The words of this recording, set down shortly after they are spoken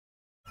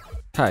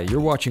Hi,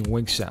 you're watching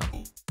WinkSound,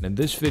 and in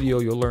this video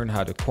you'll learn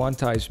how to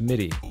quantize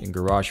MIDI in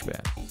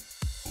Garageband.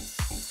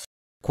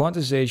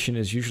 Quantization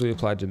is usually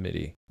applied to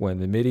MIDI when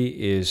the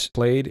MIDI is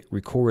played,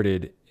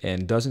 recorded,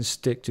 and doesn't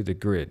stick to the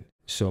grid.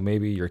 So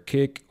maybe your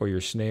kick or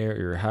your snare or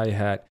your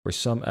hi-hat or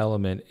some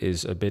element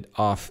is a bit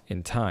off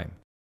in time.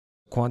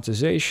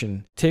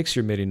 Quantization takes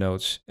your MIDI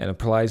notes and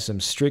applies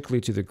them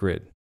strictly to the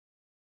grid.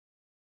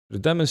 To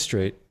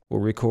demonstrate,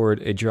 we'll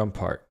record a drum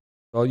part.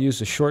 I'll use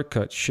the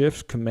shortcut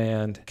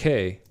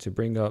Shift-Command-K to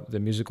bring up the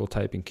musical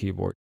typing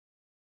keyboard.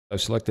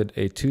 I've selected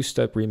a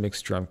two-step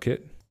remix drum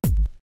kit.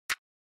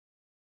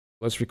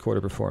 Let's record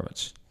a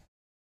performance.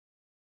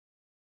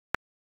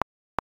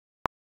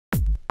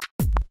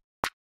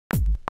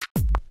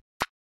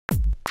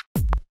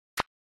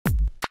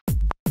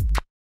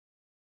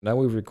 Now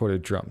we've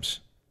recorded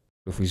drums.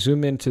 If we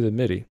zoom into the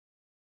MIDI,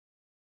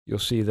 you'll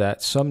see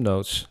that some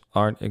notes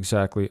aren't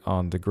exactly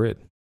on the grid.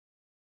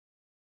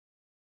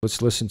 Let's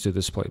listen to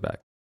this playback.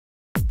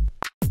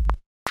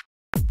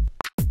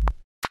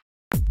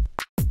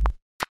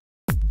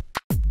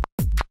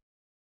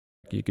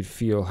 You could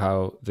feel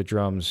how the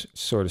drums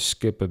sort of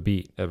skip a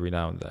beat every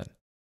now and then.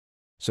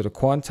 So to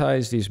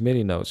quantize these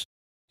MIDI notes,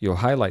 you'll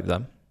highlight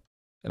them,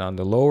 and on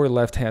the lower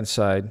left-hand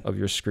side of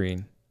your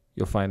screen,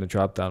 you'll find a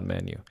drop-down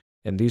menu.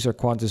 And these are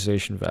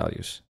quantization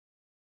values.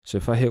 So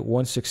if I hit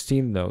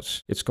 1/16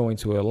 notes, it's going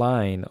to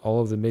align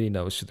all of the MIDI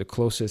notes to the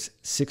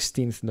closest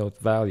 16th note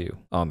value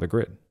on the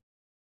grid.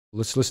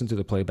 Let's listen to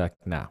the playback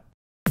now.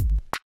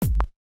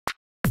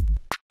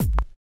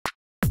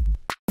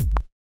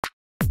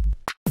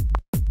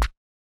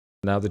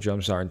 Now the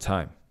drums are in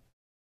time.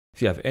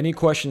 If you have any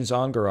questions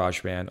on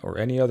GarageBand or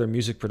any other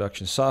music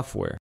production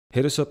software,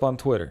 hit us up on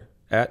Twitter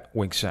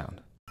 @WinkSound.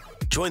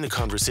 Join the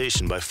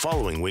conversation by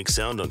following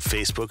WinkSound on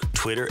Facebook,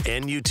 Twitter,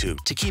 and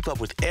YouTube to keep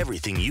up with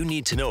everything you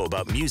need to know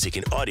about music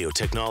and audio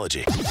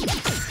technology.